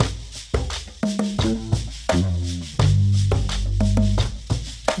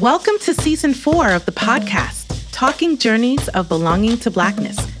Welcome to Season 4 of the podcast, Talking Journeys of Belonging to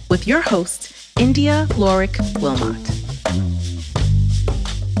Blackness, with your host, India Lorik Wilmot.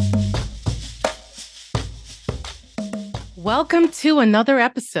 Welcome to another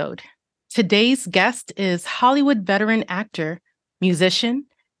episode. Today's guest is Hollywood veteran actor, musician,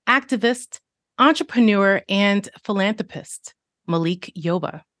 activist, entrepreneur, and philanthropist, Malik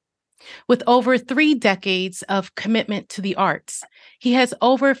Yoba. With over 3 decades of commitment to the arts, he has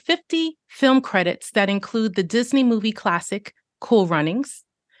over 50 film credits that include the Disney movie classic Cool Runnings,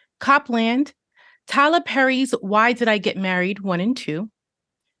 Copland, Tyler Perry's Why Did I Get Married 1 and 2,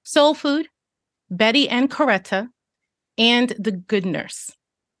 Soul Food, Betty and Coretta, and The Good Nurse.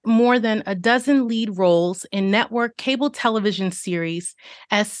 More than a dozen lead roles in network cable television series,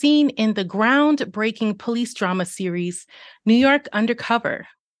 as seen in the groundbreaking police drama series New York Undercover.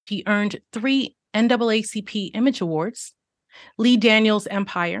 He earned 3 NAACP Image Awards, Lee Daniels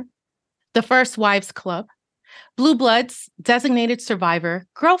Empire, The First Wives Club, Blue Bloods, Designated Survivor,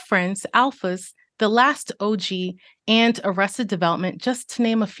 Girlfriends, Alphas, The Last OG, and Arrested Development, just to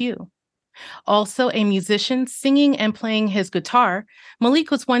name a few. Also a musician, singing and playing his guitar,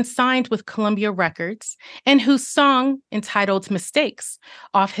 Malik was once signed with Columbia Records, and whose song, entitled Mistakes,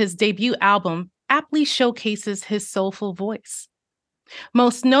 off his debut album, aptly showcases his soulful voice.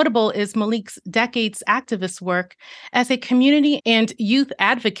 Most notable is Malik's decades activist work as a community and youth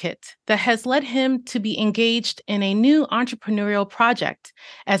advocate that has led him to be engaged in a new entrepreneurial project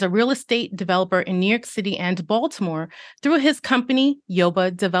as a real estate developer in New York City and Baltimore through his company,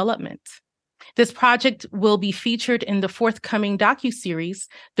 Yoba Development. This project will be featured in the forthcoming docuseries,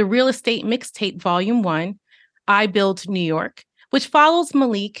 The Real Estate Mixtape Volume 1, I Build New York, which follows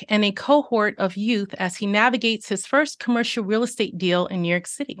Malik and a cohort of youth as he navigates his first commercial real estate deal in New York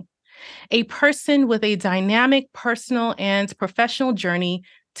City. A person with a dynamic personal and professional journey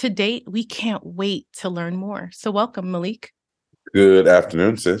to date. We can't wait to learn more. So welcome, Malik. Good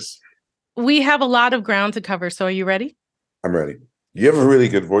afternoon, sis. We have a lot of ground to cover, so are you ready? I'm ready. You have a really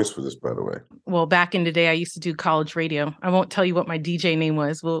good voice for this, by the way. Well, back in the day, I used to do college radio. I won't tell you what my DJ name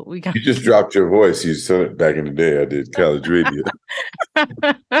was. You just dropped your voice. You said it back in the day. I did college radio.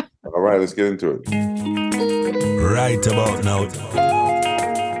 All right, let's get into it. Right about now.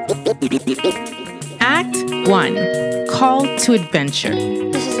 Act 1, Call to Adventure.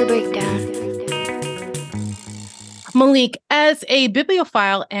 This is the breakdown. Malik, as a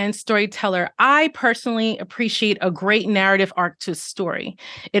bibliophile and storyteller, I personally appreciate a great narrative arc to a story.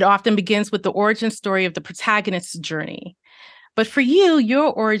 It often begins with the origin story of the protagonist's journey. But for you,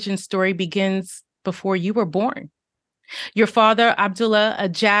 your origin story begins before you were born. Your father, Abdullah, a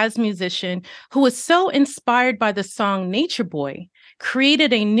jazz musician who was so inspired by the song Nature Boy,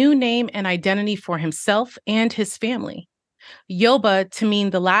 created a new name and identity for himself and his family. Yoba to mean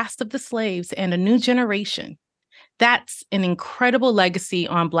the last of the slaves and a new generation. That's an incredible legacy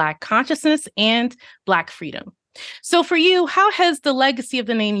on Black consciousness and Black freedom. So for you, how has the legacy of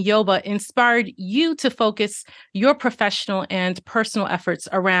the name Yoba inspired you to focus your professional and personal efforts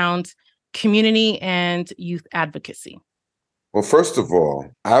around community and youth advocacy? Well, first of all,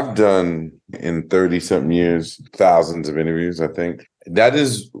 I've done in 30-something years, thousands of interviews, I think. That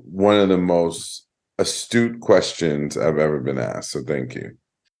is one of the most astute questions I've ever been asked. So thank you.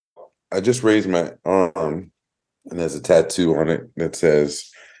 I just raised my arm. And there's a tattoo on it that says,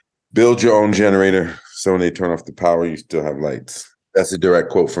 build your own generator so when they turn off the power, you still have lights. That's a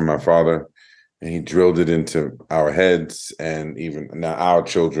direct quote from my father. And he drilled it into our heads and even now our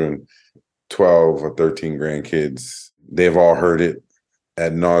children, 12 or 13 grandkids, they've all heard it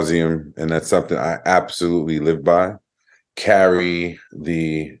ad nauseum. And that's something I absolutely live by. Carry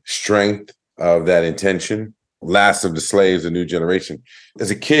the strength of that intention. Last of the slaves, a new generation.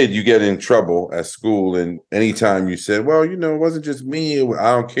 As a kid, you get in trouble at school, and anytime you said, well, it wasn't just me.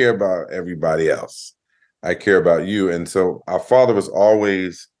 I don't care about everybody else. I care about you. And so our father was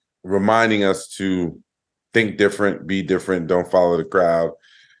always reminding us to think different, be different, don't follow the crowd,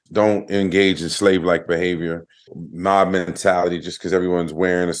 don't engage in slave-like behavior, mob mentality just because everyone's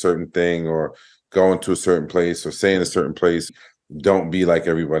wearing a certain thing or going to a certain place or saying a certain place. Don't be like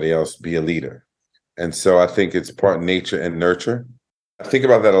everybody else, be a leader. And so I think it's part nature and nurture. I think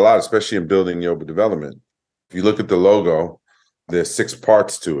about that a lot, especially in building Yoba Development. If you look at the logo, there's 6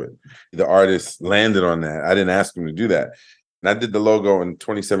 parts to it. The artist landed on that. I didn't ask him to do that. And I did the logo in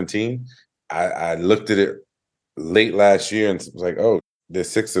 2017. I looked at it late last year and was like, oh, there's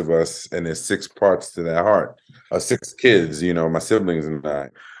 6 of us and there's 6 parts to that heart. 6 kids, my siblings and I.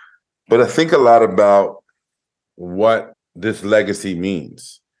 But I think a lot about what this legacy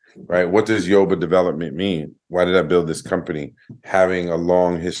means. right? What does Yoba development mean? Why did I build this company? Having a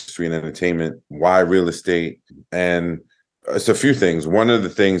long history in entertainment, why real estate? And it's a few things. One of the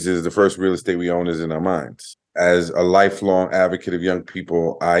things is the first real estate we own is in our minds. As a lifelong advocate of young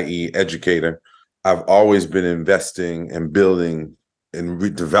people, i.e. educator, I've always been investing and building and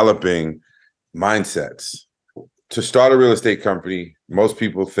redeveloping mindsets. To start a real estate company, most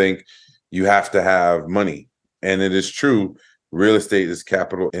people think you have to have money. And it is true, real estate is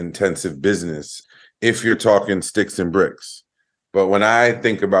capital intensive business if you're talking sticks and bricks. But when I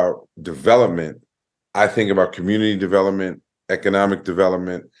think about development, I think about community development, economic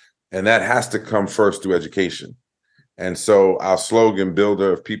development, and that has to come first through education. And so our slogan,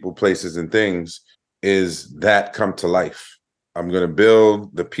 builder of people, places, and things, is that come to life. I'm going to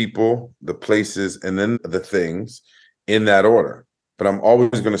build the people, the places, and then the things in that order. But I'm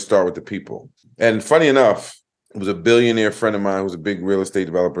always going to start with the people. And funny enough, it was a billionaire friend of mine who's a big real estate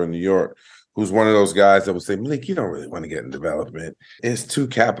developer in New York, who's one of those guys that would say, Malik, you don't really want to get in development. It's too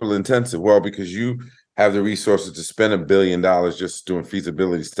capital intensive. Well, because you have the resources to spend $1 billion just doing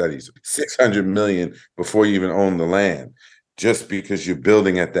feasibility studies, 600 million before you even own the land, just because you're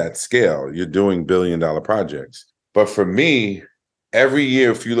building at that scale, you're doing $1 billion projects. But for me, every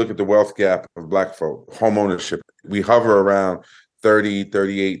year, if you look at the wealth gap of Black folk, home ownership, we hover around 30,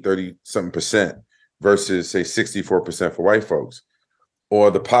 38, 30-something percent versus, say, 64% for white folks.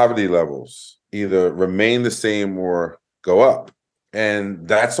 Or the poverty levels either remain the same or go up. And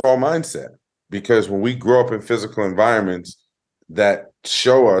that's all mindset. Because when we grow up in physical environments that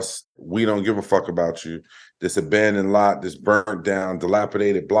show us we don't give a fuck about you, this abandoned lot, this burnt down,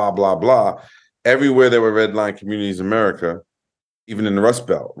 dilapidated, blah, blah, blah, everywhere there were redline communities in America, even in the Rust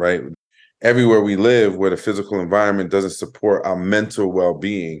Belt, right? Everywhere we live where the physical environment doesn't support our mental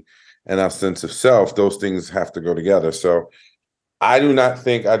well-being and our sense of self, those things have to go together. So I do not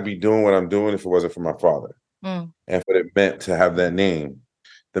think I'd be doing what I'm doing if it wasn't for my father. And what it meant to have that name,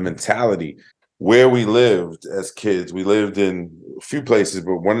 the mentality. Where we lived as kids, we lived in a few places,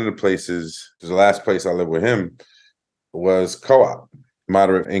 but one of the places, the last place I lived with him, was co-op.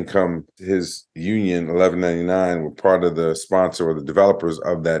 Moderate income, his union, 1199, were part of the sponsor or the developers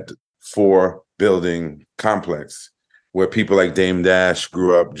of that 4-building complex where people like Dame Dash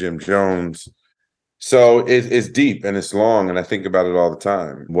grew up, Jim Jones. So it's deep and it's long, and I think about it all the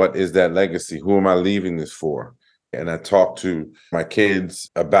time. What is that legacy? Who am I leaving this for? And I talk to my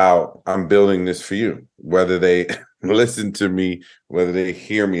kids about, I'm building this for you, whether they listen to me, whether they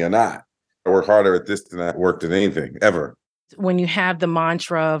hear me or not. I work harder at this than I worked at anything, ever. When you have the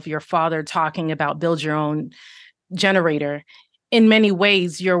mantra of your father talking about build your own generator, in many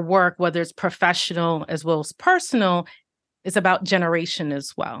ways, your work, whether it's professional as well as personal, is about generation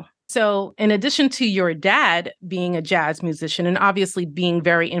as well. So in addition to your dad being a jazz musician and obviously being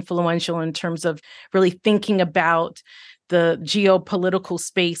very influential in terms of really thinking about the geopolitical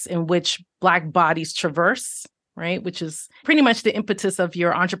space in which Black bodies traverse, right, which is pretty much the impetus of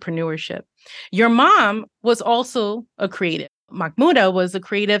your entrepreneurship. Your mom was also a creative. Mahmouda was a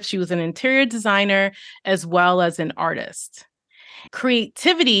creative. She was an interior designer as well as an artist.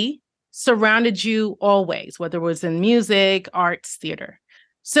 Creativity surrounded you always, whether it was in music, arts, theater.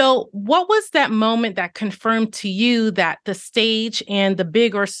 So what was that moment that confirmed to you that the stage and the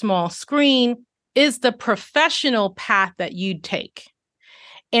big or small screen is the professional path that you'd take?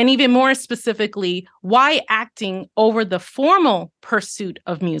 And even more specifically, why acting over the formal pursuit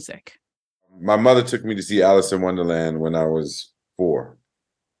of music? My mother took me to see Alice in Wonderland when I was 4.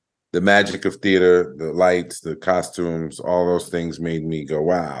 The magic of theater, the lights, the costumes, all those things made me go,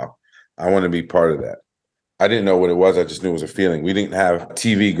 wow, I want to be part of that. I didn't know what it was. I just knew it was a feeling. We didn't have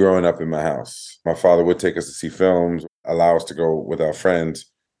TV growing up in my house. My father would take us to see films, allow us to go with our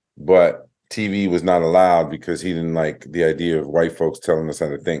friends, but TV was not allowed because he didn't like the idea of white folks telling us how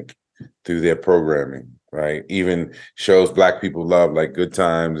to think through their programming, right? Even shows Black people love, like Good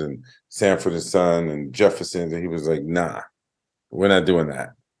Times and Sanford and Son and Jefferson, and he was like, nah, we're not doing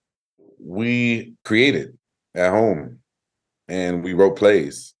that. We created at home and we wrote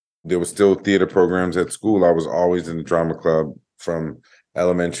plays. There were still theater programs at school. I was always in the drama club from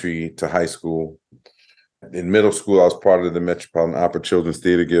elementary to high school. In middle school, I was part of the Metropolitan Opera Children's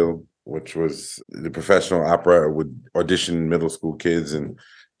Theater Guild, which was the professional opera would audition middle school kids and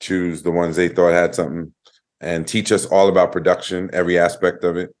choose the ones they thought had something and teach us all about production, every aspect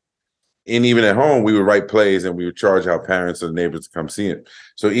of it. And even at home, we would write plays and we would charge our parents or the neighbors to come see it.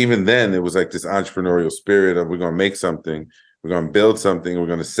 So even then, it was like this entrepreneurial spirit of we're going to make something, we're going to build something, we're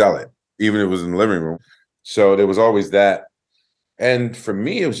going to sell it, even if it was in the living room. So there was always that. And for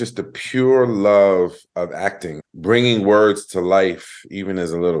me, it was just the pure love of acting, bringing words to life. Even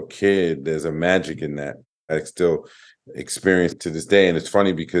as a little kid, there's a magic in that I still experience to this day. And it's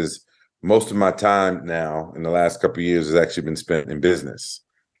funny because most of my time now in the last couple of years has actually been spent in business.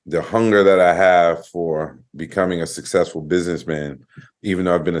 The hunger that I have for becoming a successful businessman, even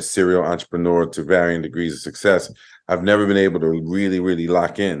though I've been a serial entrepreneur to varying degrees of success, I've never been able to really, really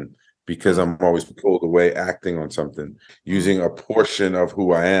lock in because I'm always pulled away acting on something, using a portion of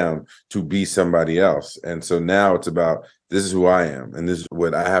who I am to be somebody else. And so now it's about, this is who I am and this is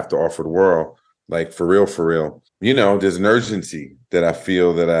what I have to offer the world. Like for real, for real. You know, there's an urgency that I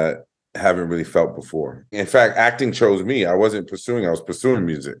feel that I haven't really felt before. In fact, acting chose me. I was pursuing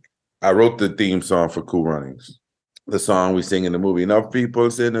music. I wrote the theme song for Cool Runnings, the song we sing in the movie. Enough people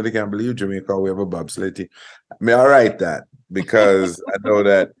say, no, they can't believe Jamaica, we have a bobsleigh team. I mean, I write that because I know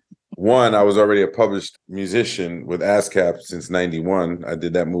that, one, I was already a published musician with ASCAP since 91. I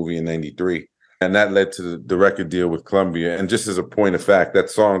did that movie in 93. And that led to the record deal with Columbia. And just as a point of fact, that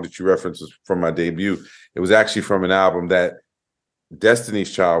song that you referenced was from my debut. It was actually from an album that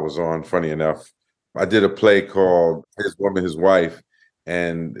Destiny's Child was on, funny enough. I did a play called His Woman, His Wife,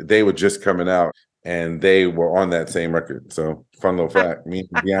 and they were just coming out, and they were on that same record. So, fun little fact, me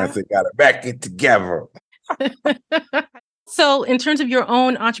and Beyonce got it back it together. So in terms of your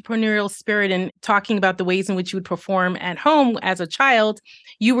own entrepreneurial spirit and talking about the ways in which you would perform at home as a child,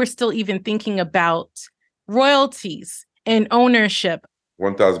 you were still even thinking about royalties and ownership.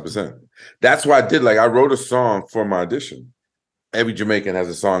 1,000%. That's why I wrote a song for my audition. Every Jamaican has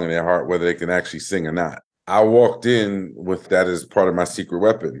a song in their heart, whether they can actually sing or not. I walked in with that as part of my secret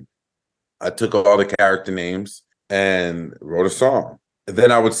weapon. I took all the character names and wrote a song. And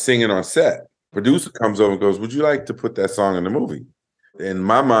then I would sing it on set. Producer comes over and goes, would you like to put that song in the movie? In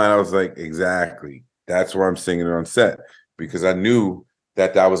my mind, I was like, exactly. That's why I'm singing it on set, because I knew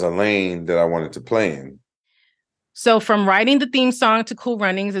that that was a lane that I wanted to play in. So from writing the theme song to Cool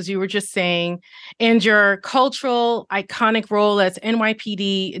Runnings, as you were just saying, and your cultural iconic role as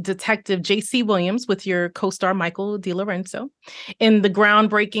NYPD Detective J.C. Williams with your co-star Michael DeLorenzo in the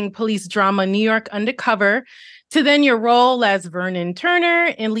groundbreaking police drama New York Undercover, to then your role as Vernon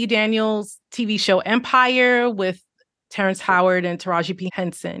Turner in Lee Daniels' TV show Empire with Terrence Howard and Taraji P.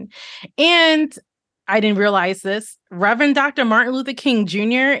 Henson. And I didn't realize this, Reverend Dr. Martin Luther King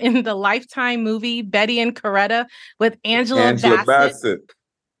Jr. in the Lifetime movie Betty and Coretta with Angela Bassett.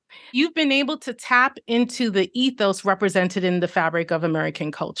 You've been able to tap into the ethos represented in the fabric of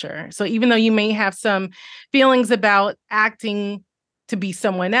American culture. So even though you may have some feelings about acting to be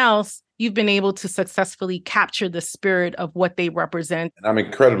someone else, you've been able to successfully capture the spirit of what they represent. And I'm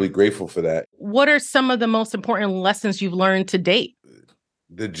incredibly grateful for that. What are some of the most important lessons you've learned to date?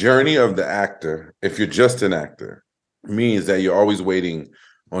 The journey of the actor, if you're just an actor, means that you're always waiting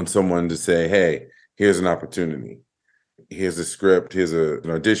on someone to say, hey, here's an opportunity. Here's a script, here's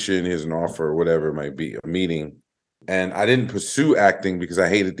an audition, here's an offer, whatever it might be, a meeting. And I didn't pursue acting because I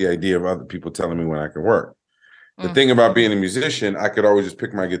hated the idea of other people telling me when I could work. The thing about being a musician, I could always just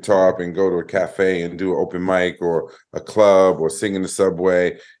pick my guitar up and go to a cafe and do an open mic or a club or sing in the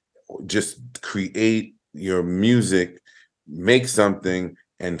subway. Just create your music, make something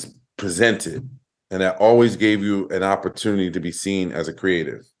and present it. And that always gave you an opportunity to be seen as a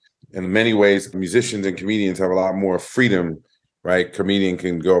creative. In many ways, musicians and comedians have a lot more freedom, right? Comedian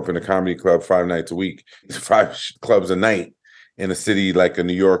can go up in a comedy club 5 nights a week, 5 clubs a night in a city like a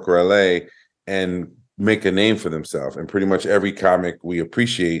New York or LA, and make a name for themselves. And pretty much every comic we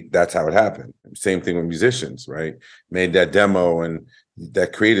appreciate, that's how it happened. Same thing with musicians, right? Made that demo and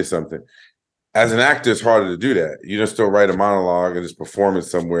that created something. As an actor, it's harder to do that. You just don't write a monologue and just perform it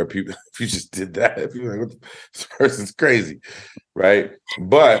somewhere. People, if you just did that, people are like, this person's crazy, right?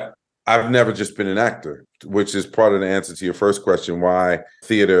 But I've never just been an actor, which is part of the answer to your first question, why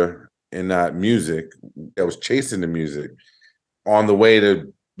theater and not music. I was chasing the music on the way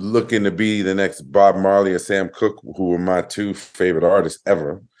to looking to be the next Bob Marley or Sam Cooke, who were my 2 favorite artists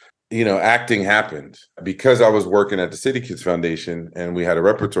ever. You know, acting happened because I was working at the City Kids Foundation and we had a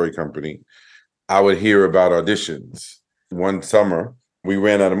repertory company. I would hear about auditions. One summer, we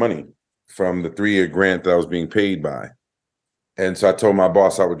ran out of money from the 3-year grant that I was being paid by. And so I told my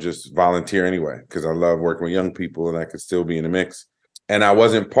boss I would just volunteer anyway, because I love working with young people and I could still be in the mix. And I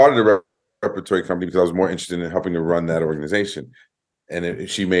wasn't part of the repertory company because I was more interested in helping to run that organization. And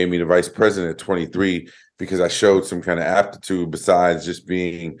she made me the vice president at 23 because I showed some kind of aptitude besides just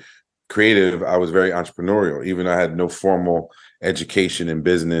being creative. I was very entrepreneurial, even though I had no formal education in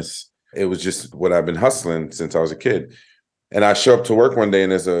business. It was just what I've been hustling since I was a kid. And I show up to work one day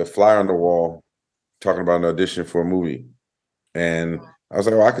and there's a flyer on the wall talking about an audition for a movie. And I was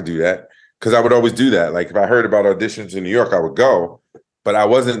like, oh, I could do that. Because I would always do that. Like if I heard about auditions in New York, I would go. But I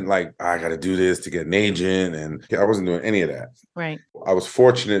wasn't like, I got to do this to get an agent. And I wasn't doing any of that. Right. I was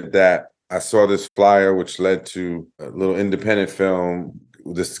fortunate that I saw this flyer, which led to a little independent film.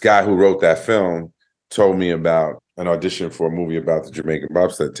 This guy who wrote that film told me about an audition for a movie about the Jamaican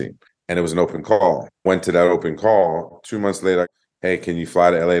bobsled team. And it was an open call. Went to that open call. 2 months later, hey, can you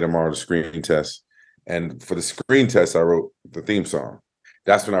fly to LA tomorrow to screen test? And for the screen test, I wrote the theme song.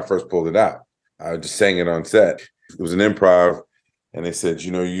 That's when I first pulled it out. I just sang it on set. It was an improv. And they said,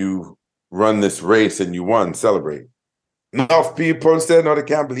 you run this race and you won, celebrate. Enough people said, no, they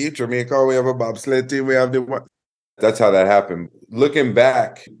can't believe Jamaica. We have a bobsled team. We have the one. That's how that happened. Looking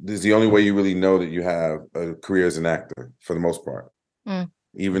back, this is the only way you really know that you have a career as an actor for the most part.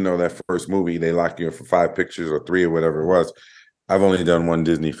 Even though that first movie, they locked you in for 5 pictures or 3 or whatever it was. I've only done 1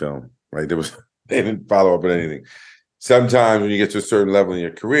 Disney film, right? They didn't follow up with anything. Sometimes when you get to a certain level in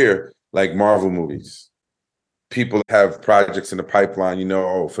your career, like Marvel movies, people have projects in the pipeline,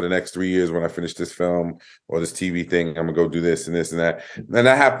 for the next 3 years when I finish this film or this TV thing, I'm gonna go do this and this and that. And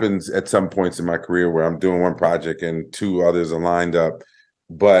that happens at some points in my career where I'm doing one project and 2 others are lined up.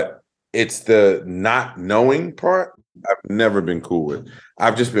 But it's the not knowing part I've never been cool with.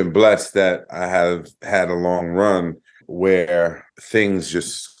 I've just been blessed that I have had a long run where things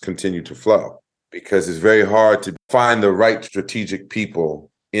just continue to flow, because it's very hard to find the right strategic people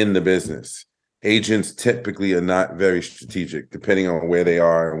in the business. Agents typically are not very strategic, depending on where they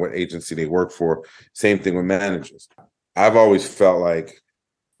are and what agency they work for. Same thing with managers. I've always felt like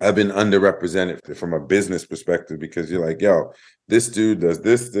I've been underrepresented from a business perspective, because you're like, yo, this dude does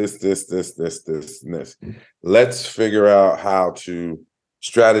this, and this. Let's figure out how to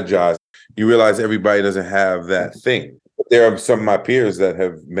strategize. You realize everybody doesn't have that thing. But there are some of my peers that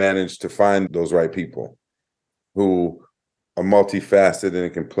have managed to find those right people who are multifaceted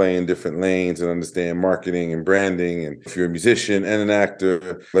and can play in different lanes and understand marketing and branding. And if you're a musician and an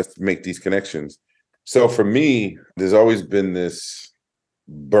actor, let's make these connections. So for me, there's always been this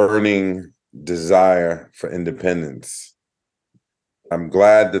burning desire for independence. I'm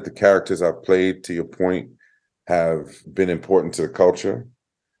glad that the characters I've played, to your point, have been important to the culture.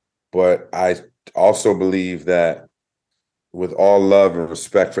 But I also believe that with all love and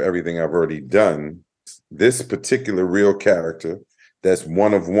respect for everything I've already done, this particular real character that's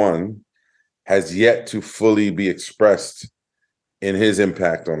one of one has yet to fully be expressed in his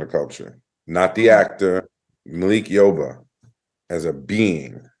impact on the culture. Not the actor, Malik Yoba, as a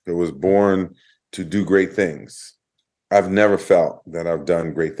being that was born to do great things. I've never felt that I've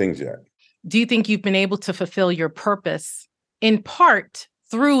done great things yet. Do you think you've been able to fulfill your purpose in part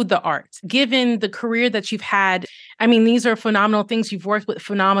through the art, given the career that you've had? I mean, these are phenomenal things. You've worked with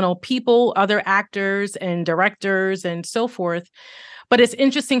phenomenal people, other actors and directors and so forth. But it's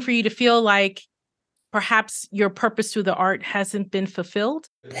interesting for you to feel like perhaps your purpose through the art hasn't been fulfilled.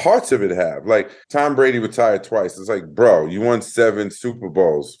 Parts of it have. Like Tom Brady retired twice. It's like, bro, you won 7 Super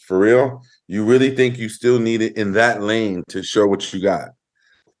Bowls. For real? You really think you still need it in that lane to show what you got?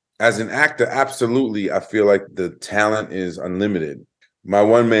 As an actor, absolutely, I feel like the talent is unlimited. My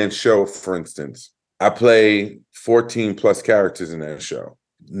one-man show, for instance, I play 14 plus characters in that show.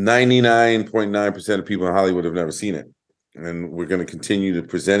 99.9% of people in Hollywood have never seen it. And we're going to continue to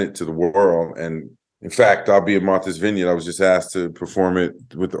present it to the world. And in fact, I'll be at Martha's Vineyard. I was just asked to perform it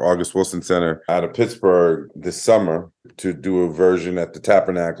with the August Wilson Center out of Pittsburgh this summer to do a version at the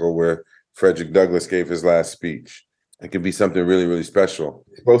Tabernacle where Frederick Douglass gave his last speech. It could be something really, really special.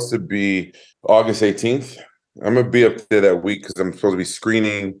 It's supposed to be August 18th. I'm going to be up there that week because I'm supposed to be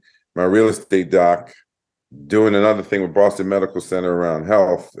screening my real estate doc, doing another thing with Boston Medical Center around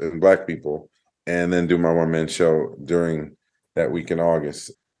health and Black people, and then do my one-man show during that week in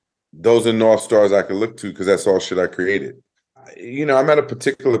August. Those are North Stars I can look to because that's all shit I created. I'm at a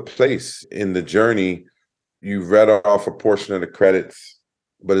particular place in the journey. You've read off a portion of the credits,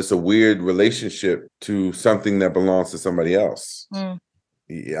 but it's a weird relationship to something that belongs to somebody else. I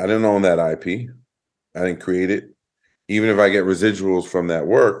didn't own that IP. I didn't create it. Even if I get residuals from that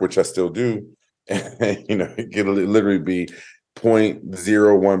work, which I still do, it could literally be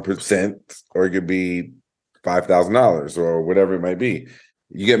 0.01%, or it could be $5,000 or whatever it might be.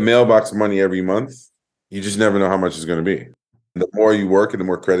 You get mailbox money every month. You just never know how much it's going to be. The more you work and the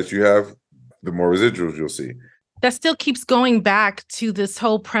more credits you have, the more residuals you'll see. That still keeps going back to this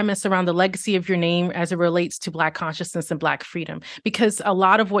whole premise around the legacy of your name as it relates to Black consciousness and Black freedom, because a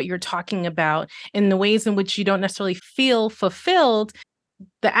lot of what you're talking about in the ways in which you don't necessarily feel fulfilled,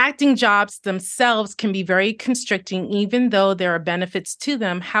 The acting jobs themselves can be very constricting, even though there are benefits to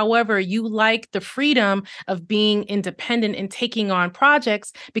them. However, you like the freedom of being independent and taking on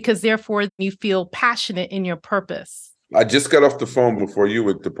projects because therefore you feel passionate in your purpose. I just got off the phone before you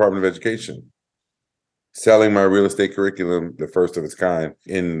with Department of Education, selling my real estate curriculum, the first of its kind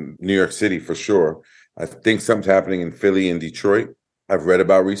in New York City for sure. I think something's happening in Philly and Detroit. I've read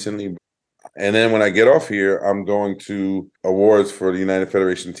about recently. And then when I get off here, I'm going to awards for the United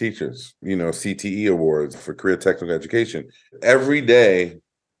Federation of Teachers, CTE awards for career technical education. Every day,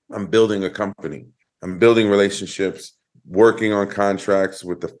 I'm building a company. I'm building relationships, working on contracts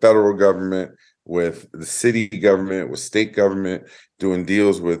with the federal government, with the city government, with state government, doing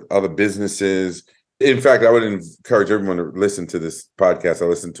deals with other businesses. In fact, I would encourage everyone to listen to this podcast. I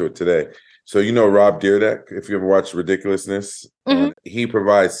listened to it today. So Rob Dyrdek, if you ever watched Ridiculousness, he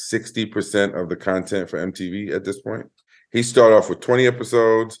provides 60% of the content for MTV at this point. He started off with 20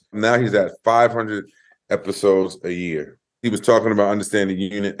 episodes. Now he's at 500 episodes a year. He was talking about understanding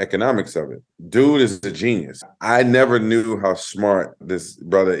unit economics of it. Dude is a genius. I never knew how smart this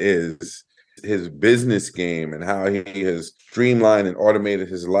brother is. His business game and how he has streamlined and automated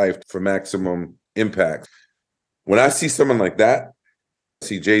his life for maximum impact. When I see someone like that, I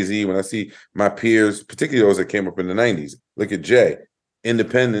see Jay-Z, when I see my peers, particularly those that came up in the 90s, look at Jay,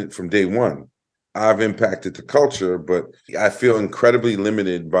 independent from day one. I've impacted the culture, but I feel incredibly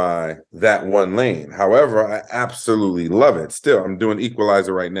limited by that one lane. However, I absolutely love it. Still, I'm doing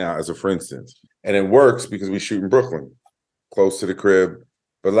Equalizer right now, as a for instance. And it works because we shoot in Brooklyn, close to the crib.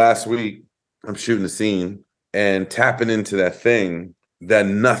 But last week, I'm shooting a scene and tapping into that thing that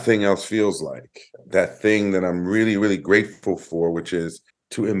nothing else feels like. That thing that I'm really, really grateful for, which is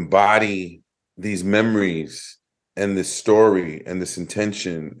to embody these memories and this story and this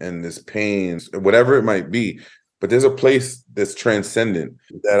intention and this pain, whatever it might be. But there's a place that's transcendent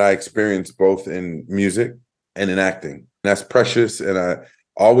that I experience both in music and in acting. And that's precious. And I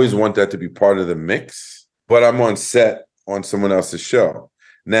always want that to be part of the mix. But I'm on set on someone else's show.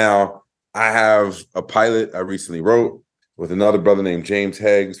 Now, I have a pilot I recently wrote with another brother named James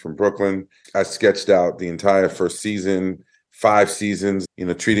Heggs from Brooklyn. I sketched out the entire first season, 5 seasons,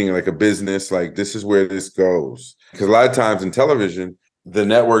 treating it like a business, like this is where this goes. Because a lot of times in television, the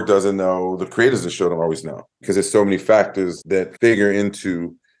network doesn't know, the creators of the show don't always know, because there's so many factors that figure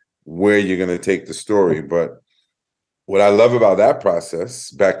into where you're going to take the story. But what I love about that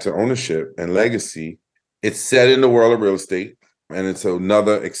process, back to ownership and legacy, it's set in the world of real estate, and it's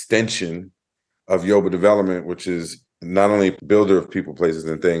another extension of Yoba Development, which is not only builder of people, places,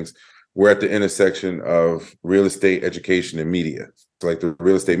 and things. We're at the intersection of real estate, education, and media. So like the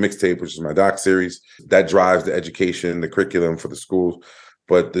Real Estate Mixtape, which is my doc series, that drives the education, the curriculum for the schools.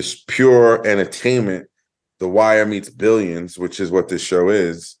 But this pure entertainment, The Wire meets Billions, which is what this show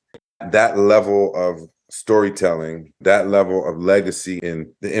is, that level of storytelling, that level of legacy and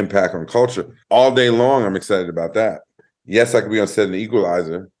the impact on culture, all day long, I'm excited about that. Yes, I could be on set in The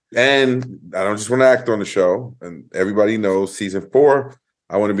Equalizer. And I don't just want to act on the show. And everybody knows season 4,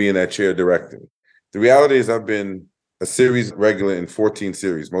 I want to be in that chair directing. The reality is I've been a series regular in 14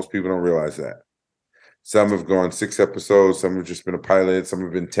 series. Most people don't realize that. Some have gone 6 episodes. Some have just been a pilot. Some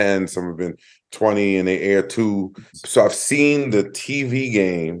have been 10. Some have been 20 and they air 2. So I've seen the TV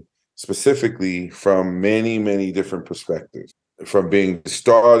game specifically from many, many different perspectives. From being the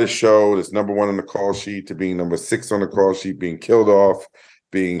star of the show that's number 1 on the call sheet to being number 6 on the call sheet, being killed off,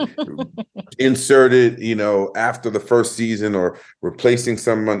 being inserted, after the first season, or replacing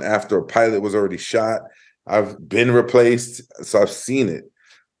someone after a pilot was already shot. I've been replaced, so I've seen it.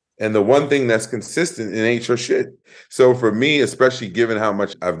 And the one thing that's consistent, it ain't your shit. So for me, especially given how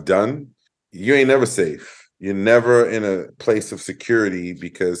much I've done, you ain't never safe. You're never in a place of security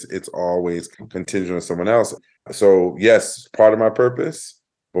because it's always contingent on someone else. So yes, part of my purpose.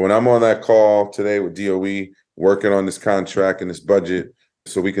 But when I'm on that call today with DOE, working on this contract and this budget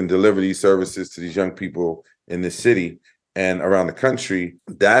so we can deliver these services to these young people in this city and around the country,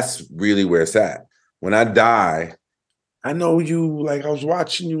 that's really where it's at. When I die, I know you, like I was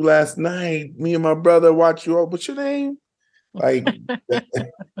watching you last night. Me and my brother watch you. What's your name? Like,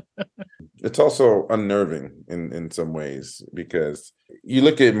 it's also unnerving in some ways, because you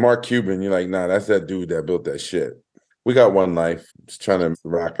look at Mark Cuban, you're like, nah, that's that dude that built that shit. We got one life. Just trying to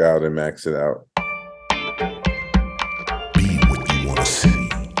rock out and max it out. Be what you want to see.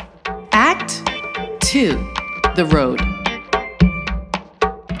 Act 2, The Road.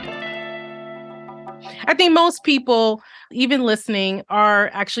 I think most people even listening, are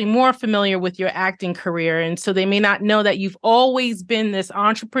actually more familiar with your acting career. And so they may not know that you've always been this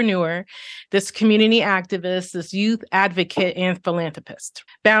entrepreneur, this community activist, this youth advocate, and philanthropist,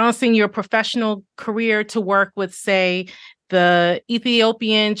 balancing your professional career to work with, say, the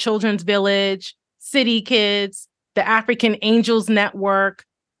Ethiopian Children's Village, City Kids, the African Angels Network,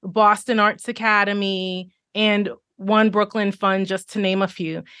 Boston Arts Academy, and One Brooklyn Fund, just to name a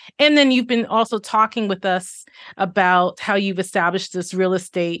few. And then you've been also talking with us about how you've established this real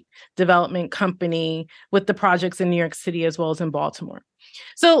estate development company with the projects in New York City as well as in Baltimore.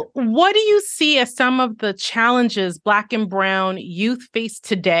 So what do you see as some of the challenges Black and Brown youth face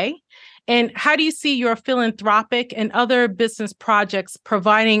today? And how do you see your philanthropic and other business projects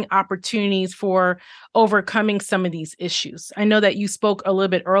providing opportunities for overcoming some of these issues? I know that you spoke a little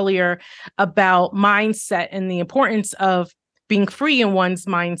bit earlier about mindset and the importance of being free in one's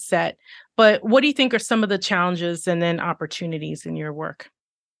mindset, but what do you think are some of the challenges and then opportunities in your work?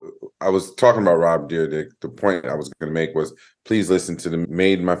 I was talking about Rob Dyrdek. The point I was going to make was, please listen to the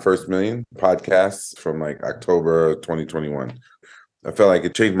Made My First Million podcasts from like October 2021. I felt like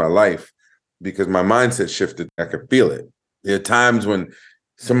it changed my life because my mindset shifted. I could feel it. There are times when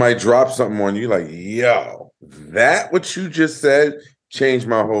somebody drops something on you like, yo, that what you just said changed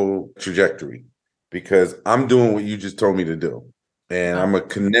my whole trajectory because I'm doing what you just told me to do. And I'm going to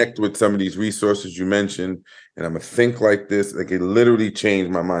connect with some of these resources you mentioned, and I'm going to think like this. Like, it literally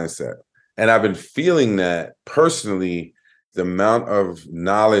changed my mindset. And I've been feeling that personally, the amount of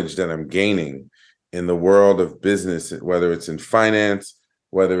knowledge that I'm gaining in the world of business, whether it's in finance,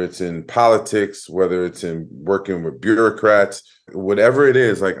 whether it's in politics, whether it's in working with bureaucrats, whatever it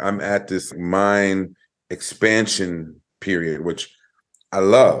is, like I'm at this mind expansion period, which I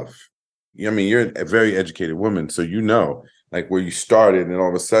love. I mean, you're a very educated woman, so you know, like where you started, and all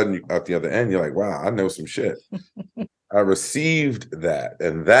of a sudden you out the other end, you're like, wow, I know some shit. I received that,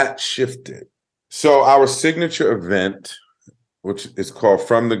 and that shifted. So our signature event, which is called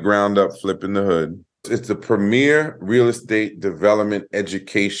From the Ground Up, Flipping the Hood, it's the premier real estate development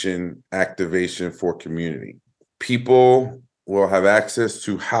education activation for community. People will have access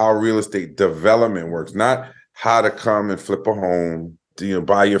to how real estate development works, not how to come and flip a home,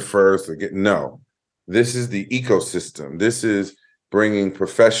 buy your first or get, no. This is the ecosystem. This is bringing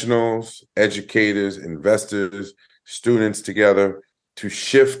professionals, educators, investors, students together to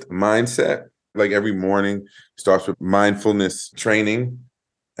shift mindset. Like every morning starts with mindfulness training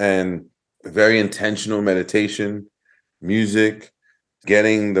and very intentional meditation, music,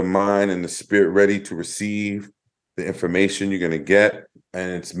 getting the mind and the spirit ready to receive the information you're going to get.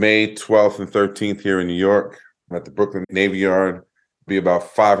 And it's May 12th and 13th here in New York at the Brooklyn Navy Yard. Be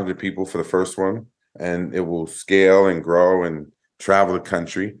about 500 people for the first one. And it will scale and grow and travel the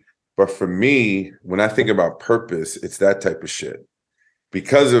country. But for me, when I think about purpose, it's that type of shit.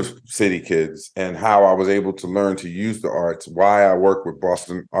 Because of City Kids and how I was able to learn to use the arts, why I work with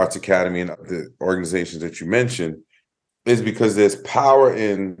Boston Arts Academy and the organizations that you mentioned, is because there's power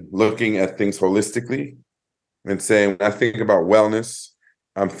in looking at things holistically and saying, when I think about wellness,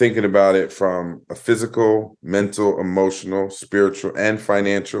 I'm thinking about it from a physical, mental, emotional, spiritual, and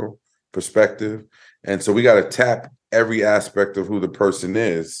financial perspective. And so we got to tap every aspect of who the person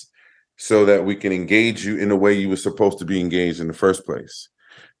is so that we can engage you in the way you were supposed to be engaged in the first place.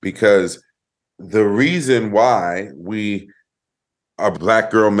 Because the reason why we are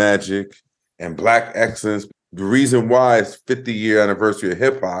Black Girl Magic and Black Excellence, the reason why it's 50-year anniversary of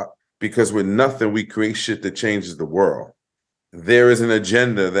hip hop, because with nothing, we create shit that changes the world. There is an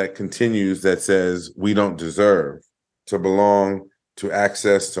agenda that continues that says we don't deserve to belong, to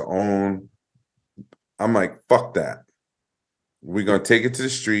access, to own. I'm like, fuck that. We're going to take it to the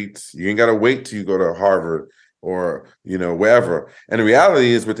streets. You ain't got to wait till you go to Harvard or, wherever. And the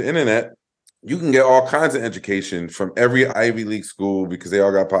reality is with the internet, you can get all kinds of education from every Ivy League school because they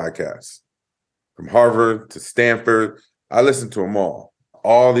all got podcasts. From Harvard to Stanford, I listen to them all.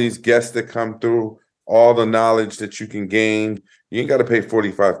 All these guests that come through, all the knowledge that you can gain. You ain't got to pay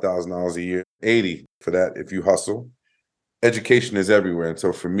 $45,000 a year, $80 for that if you hustle. Education is everywhere. And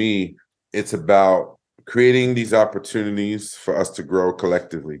so for me, it's about creating these opportunities for us to grow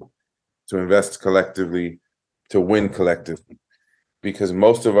collectively, to invest collectively, to win collectively. Because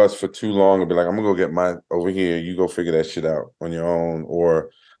most of us for too long will be like, I'm gonna go get mine over here, you go figure that shit out on your own, or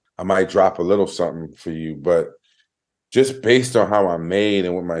I might drop a little something for you. But just based on how I'm made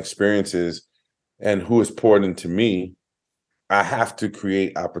and what my experience is and who is poured into me, I have to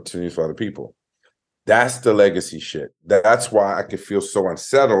create opportunities for other people. That's the legacy shit. That's why I could feel so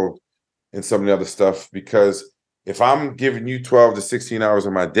unsettled in some of the other stuff, because if I'm giving you 12 to 16 hours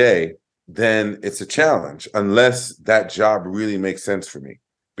of my day, then it's a challenge unless that job really makes sense for me,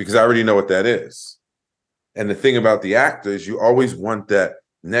 because I already know what that is. And the thing about the actor is you always want that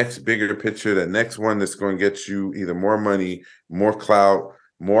next bigger picture, that next one that's going to get you either more money, more clout,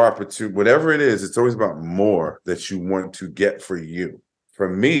 more opportunity, whatever it is. It's always about more that you want to get for you. For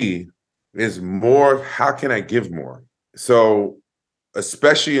me, is more, how can I give more? So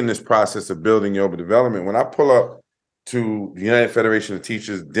especially in this process of building Yoba development, when I pull up to the United Federation of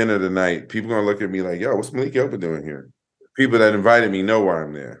Teachers dinner tonight, people are going to look at me like, yo, what's Malik Yoba doing here? People that invited me know why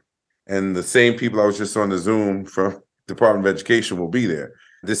I'm there. And the same people I was just on the Zoom from Department of Education will be there.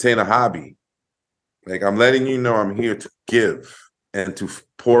 This ain't a hobby. Like, I'm letting you know I'm here to give and to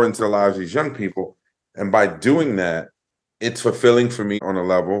pour into the lives of these young people. And by doing that, it's fulfilling for me on a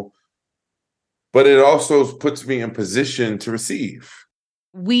level, but it also puts me in position to receive.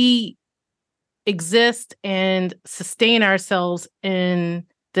 We exist and sustain ourselves in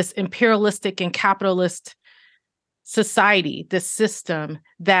this imperialistic and capitalist society, this system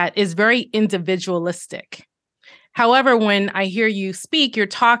that is very individualistic. However, when I hear you speak, you're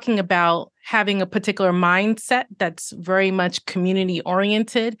talking about having a particular mindset that's very much community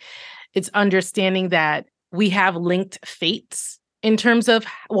oriented. It's understanding that we have linked fates in terms of,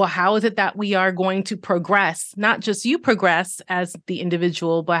 well, how is it that we are going to progress? Not just you progress as the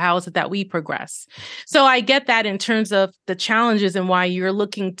individual, but how is it that we progress? So I get that in terms of the challenges and why you're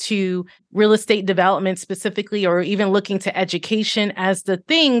looking to real estate development specifically, or even looking to education as the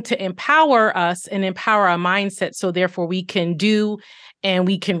thing to empower us and empower our mindset. So therefore we can do and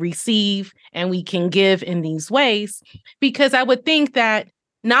we can receive and we can give in these ways. Because I would think that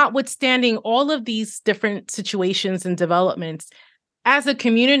notwithstanding all of these different situations and developments, as a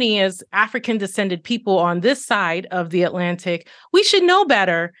community, as African descended people on this side of the Atlantic, we should know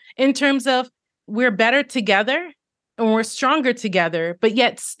better in terms of we're better together and we're stronger together, but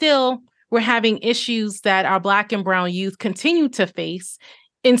yet still we're having issues that our Black and Brown youth continue to face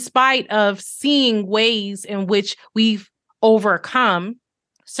in spite of seeing ways in which we've overcome,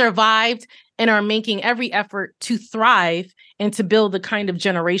 survived, and are making every effort to thrive and to build the kind of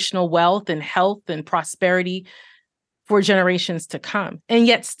generational wealth and health and prosperity for generations to come. And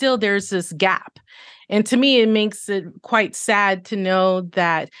yet still there's this gap. And to me, it makes it quite sad to know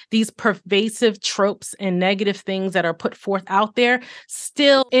that these pervasive tropes and negative things that are put forth out there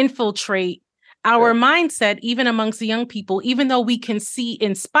still infiltrate our mindset, even amongst the young people, even though we can see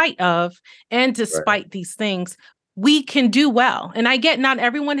in spite of and despite these things, we can do well. And I get not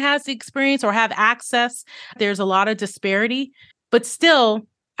everyone has the experience or have access. There's a lot of disparity, but still,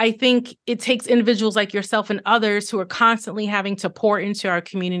 I think it takes individuals like yourself and others who are constantly having to pour into our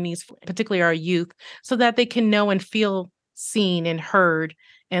communities, particularly our youth, so that they can know and feel seen and heard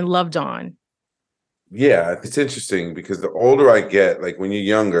and loved on. Yeah, it's interesting because the older I get, like when you're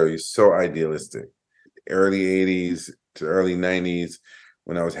younger, you're so idealistic. Early 80s to early 90s,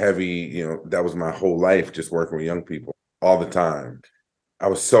 when I was heavy, that was my whole life, just working with young people all the time. I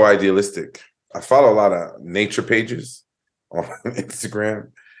was so idealistic. I follow a lot of nature pages on Instagram.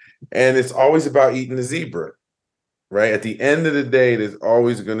 And it's always about eating the zebra, right? At the end of the day, there's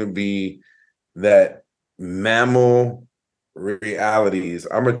always going to be that mammal reality is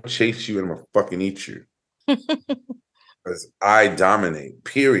I'm going to chase you and I'm going to fucking eat you. Because I dominate,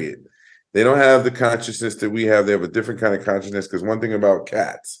 period. They don't have the consciousness that we have. They have a different kind of consciousness because one thing about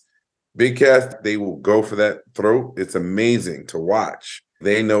cats, big cats, they will go for that throat. It's amazing to watch.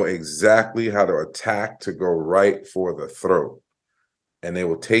 They know exactly how to attack to go right for the throat. And they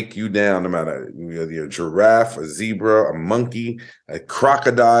will take you down no matter you're a giraffe, a zebra, a monkey, a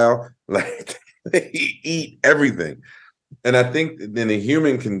crocodile. Like they eat everything. And I think in the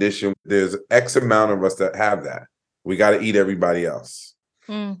human condition, there's X amount of us that have that. We got to eat everybody else.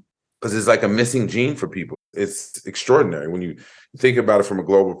 Because it's like a missing gene for people. It's extraordinary when you think about it from a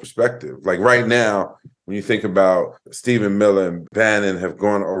global perspective. Like right now, when you think about Stephen Miller and Bannon have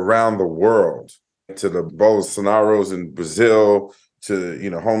gone around the world to the Bolsonaros in Brazil, to,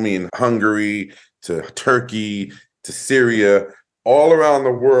 homie in Hungary, to Turkey, to Syria, all around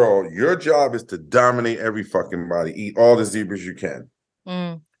the world, your job is to dominate every fucking body, eat all the zebras you can.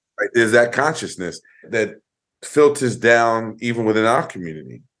 Right? There's that consciousness that filters down even within our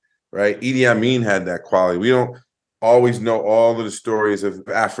community, right? Idi Amin had that quality. We don't always know all of the stories of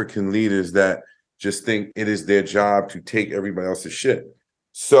African leaders that just think it is their job to take everybody else's shit.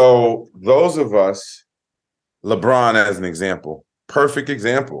 So those of us, LeBron as an example, perfect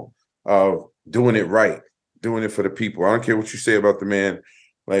example of doing it right, doing it for the people. I don't care what you say about the man.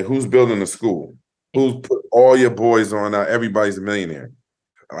 Like, who's building a school? Who's put all your boys on? Everybody's a millionaire.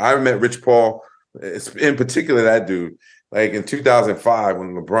 I met Rich Paul, in particular, that dude. Like in 2005,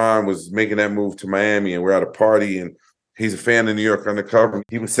 when LeBron was making that move to Miami and we're at a party and he's a fan of New York Undercover,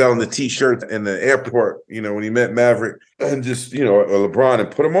 he was selling the T-shirts in the airport, when he met Maverick and just, or LeBron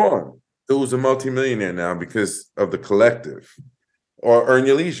and put him on. Dude's a multimillionaire now because of the collective. Or Earn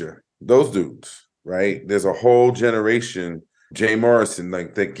Your Leisure, those dudes, right? There's a whole generation, Jay Morrison,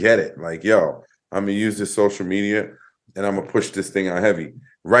 like they get it. Like, yo, I'm gonna use this social media and I'm gonna push this thing out heavy.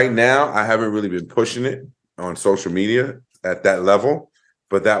 Right now, I haven't really been pushing it on social media at that level,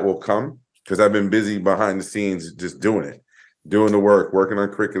 but that will come because I've been busy behind the scenes just doing it, doing the work, working on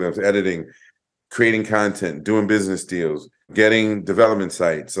curriculums, editing, creating content, doing business deals, getting development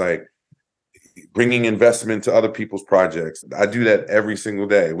sites, like bringing investment to other people's projects. I do that every single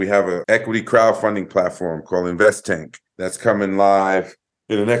day. We have an equity crowdfunding platform called Invest Tank that's coming live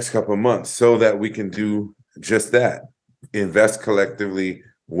in the next couple of months so that we can do just that. Invest collectively,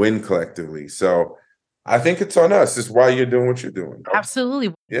 win collectively. So I think it's on us. It's why you're doing what you're doing.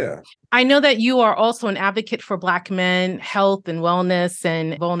 Absolutely. Yeah. I know that you are also an advocate for Black men, health and wellness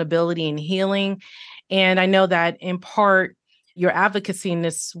and vulnerability and healing. And I know that in part, your advocacy in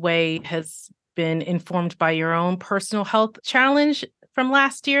this way has been informed by your own personal health challenge from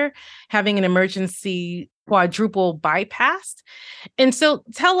last year, having an emergency quadruple bypass. And so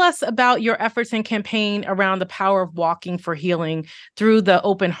tell us about your efforts and campaign around the power of walking for healing through the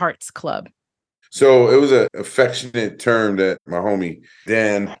Open Hearts Club. So it was an affectionate term that my homie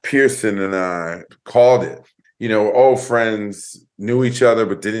Dan Pearson and I called it. Old friends knew each other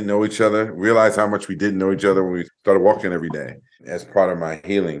but didn't know each other, realized how much we didn't know each other when we started walking every day as part of my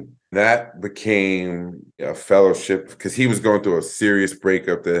healing. That became a fellowship because he was going through a serious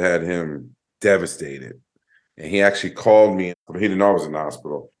breakup that had him devastated. And he actually called me. He didn't know I was in the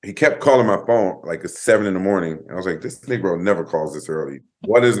hospital. He kept calling my phone like at 7 a.m. And I was like, this Negro never calls this early.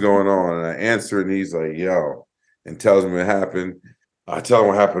 What is going on? And I answered and he's like, yo, and tells me what happened. I tell him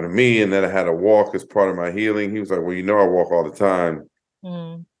what happened to me and that I had to walk as part of my healing. He was like, well, I walk all the time.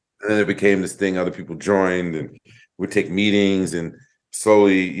 And then it became this thing other people joined and we'd take meetings and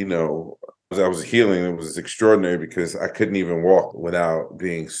slowly, as I was healing, it was extraordinary because I couldn't even walk without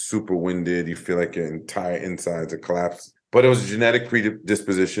being super winded. You feel like your entire insides are collapsed. But it was a genetic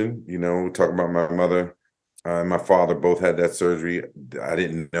predisposition. We talk about my mother and my father both had that surgery. I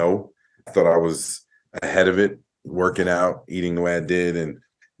didn't know. I thought I was ahead of it, working out, eating the way I did. And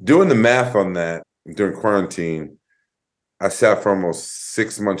doing the math on that during quarantine, I sat for almost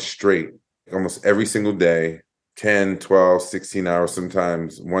 6 months straight, almost every single day. 10, 12, 16 hours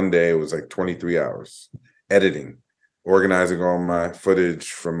sometimes. One day it was like 23 hours editing, organizing all my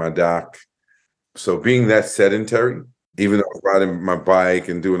footage from my doc. So being that sedentary, even though I was riding my bike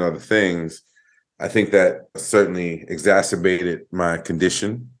and doing other things, I think that certainly exacerbated my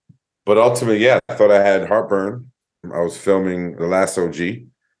condition. But ultimately, I thought I had heartburn. I was filming The Last OG,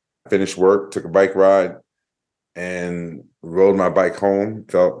 finished work, took a bike ride, and rode my bike home.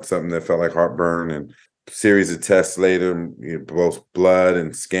 Felt something that felt like heartburn, and series of tests later, both blood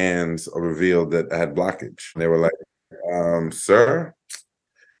and scans revealed that I had blockage. They were like, sir,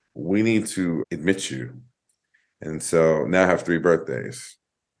 we need to admit you. And so now I have 3 birthdays.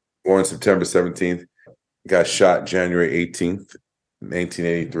 Born September 17th, got shot January 18th,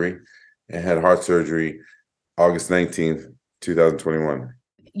 1983, and had heart surgery August 19th, 2021.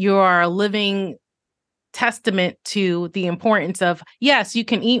 You are a living testament to the importance of, yes, you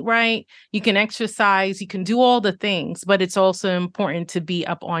can eat right, you can exercise, you can do all the things, but it's also important to be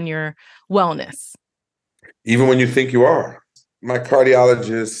up on your wellness. Even when you think you are. My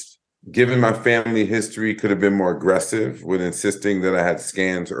cardiologist, given my family history, could have been more aggressive with insisting that I had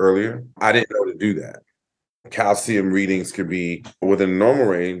scans earlier. I didn't know to do that. Calcium readings could be within a normal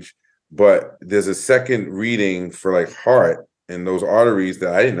range, but there's a second reading for like heart and those arteries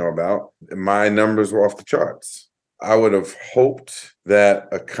that I didn't know about. My numbers were off the charts. I would have hoped that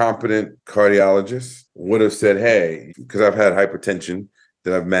a competent cardiologist would have said, hey, because I've had hypertension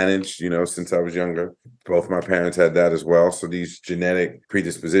that I've managed, since I was younger. Both my parents had that as well. So these genetic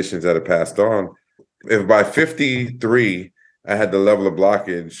predispositions that are passed on. If by 53, I had the level of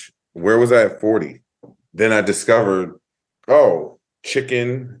blockage, where was I at 40? Then I discovered,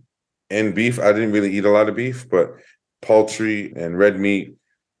 chicken and beef. I didn't really eat a lot of beef, but poultry and red meat,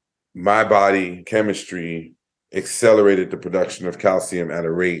 my body chemistry accelerated the production of calcium at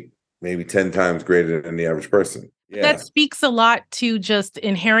a rate maybe 10 times greater than the average person. Yeah. That speaks a lot to just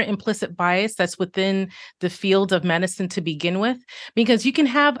inherent implicit bias that's within the field of medicine to begin with, because you can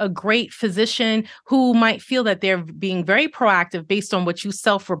have a great physician who might feel that they're being very proactive based on what you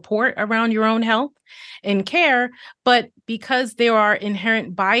self-report around your own health and care, but because there are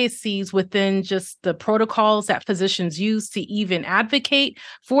inherent biases within just the protocols that physicians use to even advocate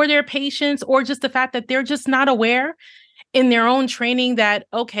for their patients, or just the fact that they're just not aware in their own training that,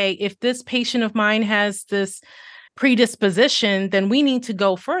 okay, if this patient of mine has this predisposition, then we need to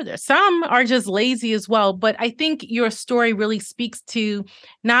go further. Some are just lazy as well. But I think your story really speaks to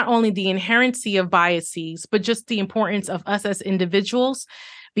not only the inherency of biases, but just the importance of us as individuals,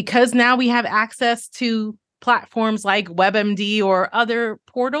 because now we have access to platforms like WebMD or other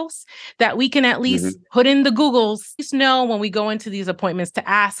portals that we can at least put in the Googles, just know when we go into these appointments to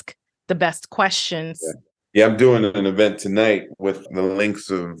ask the best questions. Yeah, I'm doing an event tonight with the links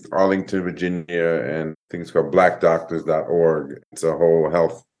of Arlington, Virginia, and I think it's called blackdoctors.org. It's a whole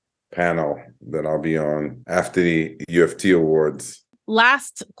health panel that I'll be on after the UFT Awards.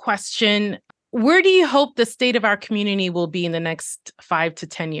 Last question. Where do you hope the state of our community will be in the next 5 to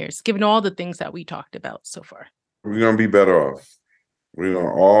 10 years, given all the things that we talked about so far? We're going to be better off. We're going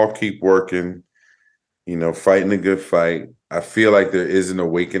to all keep working, fighting a good fight. I feel like there is an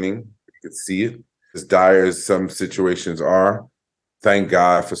awakening. You can see it. As dire as some situations are, thank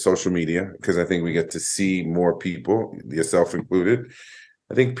God for social media, because I think we get to see more people, yourself included.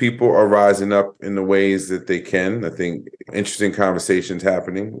 I think people are rising up in the ways that they can. I think interesting conversations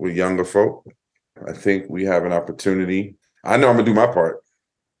happening with younger folk. I think we have an opportunity. I know I'm going to do my part.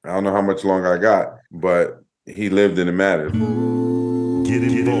 I don't know how much longer I got, but he lived and it mattered. Get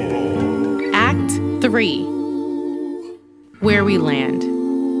involved. Act 3, Where We Land.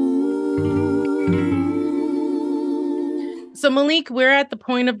 So Malik, we're at the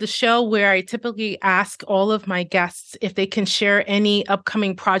point of the show where I typically ask all of my guests if they can share any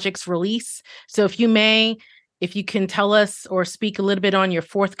upcoming projects release. So if you can tell us or speak a little bit on your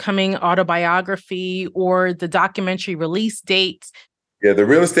forthcoming autobiography or the documentary release date. Yeah, the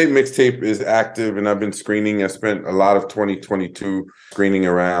real estate mixtape is active and I've been screening. I spent a lot of 2022 screening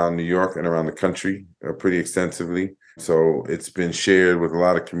around New York and around the country pretty extensively. So it's been shared with a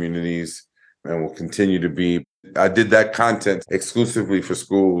lot of communities and will continue to be. I did that content exclusively for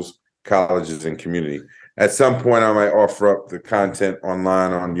schools, colleges, and community. At some point, I might offer up the content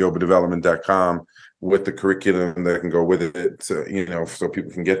online on yobadevelopment.com with the curriculum that can go with it, so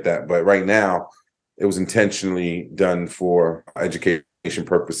people can get that. But right now, it was intentionally done for education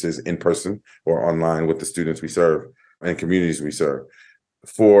purposes in person or online with the students we serve and communities we serve.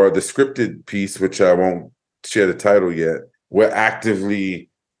 For the scripted piece, which I won't share the title yet, we're actively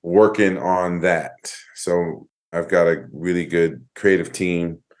working on that. So I've got a really good creative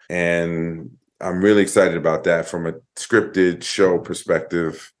team, and I'm really excited about that from a scripted show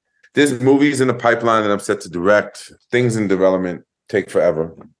perspective. There's movies in the pipeline that I'm set to direct. Things in development take forever.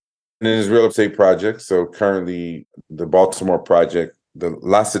 And then there's real estate projects. So currently the Baltimore project, the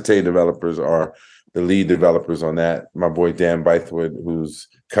La Cité developers are the lead developers on that. My boy Dan Bythewood, whose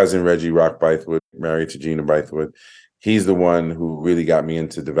cousin Reggie Rock Bythewood, married to Gina Bythewood, he's the one who really got me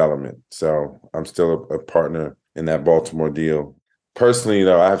into development. So I'm still a partner in that Baltimore deal. Personally,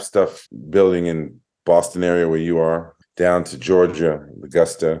 though, I have stuff building in Boston area where you are, down to Georgia,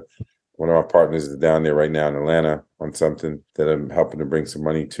 Augusta. One of our partners is down there right now in Atlanta on something that I'm helping to bring some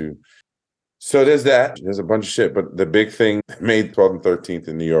money to. So there's that. There's a bunch of shit. But the big thing, May 12th and 13th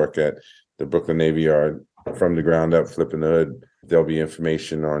in New York at the Brooklyn Navy Yard, from the ground up, flipping the hood. There'll be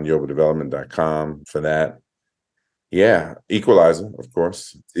information on yobadevelopment.com for that. Yeah, Equalizer, of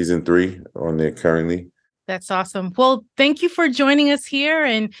course, season 3 on there currently. That's awesome. Well, thank you for joining us here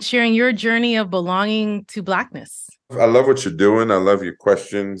and sharing your journey of belonging to Blackness. I love what you're doing. I love your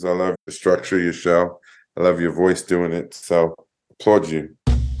questions. I love the structure of your show. I love your voice doing it. So applaud you.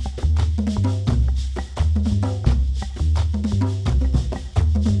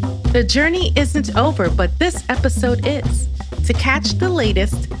 The journey isn't over, but this episode is. To catch the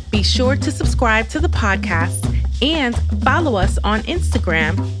latest, be sure to subscribe to the podcast and follow us on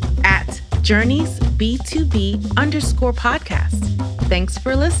Instagram at JourneysB2B_podcast. Thanks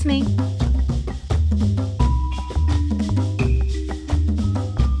for listening.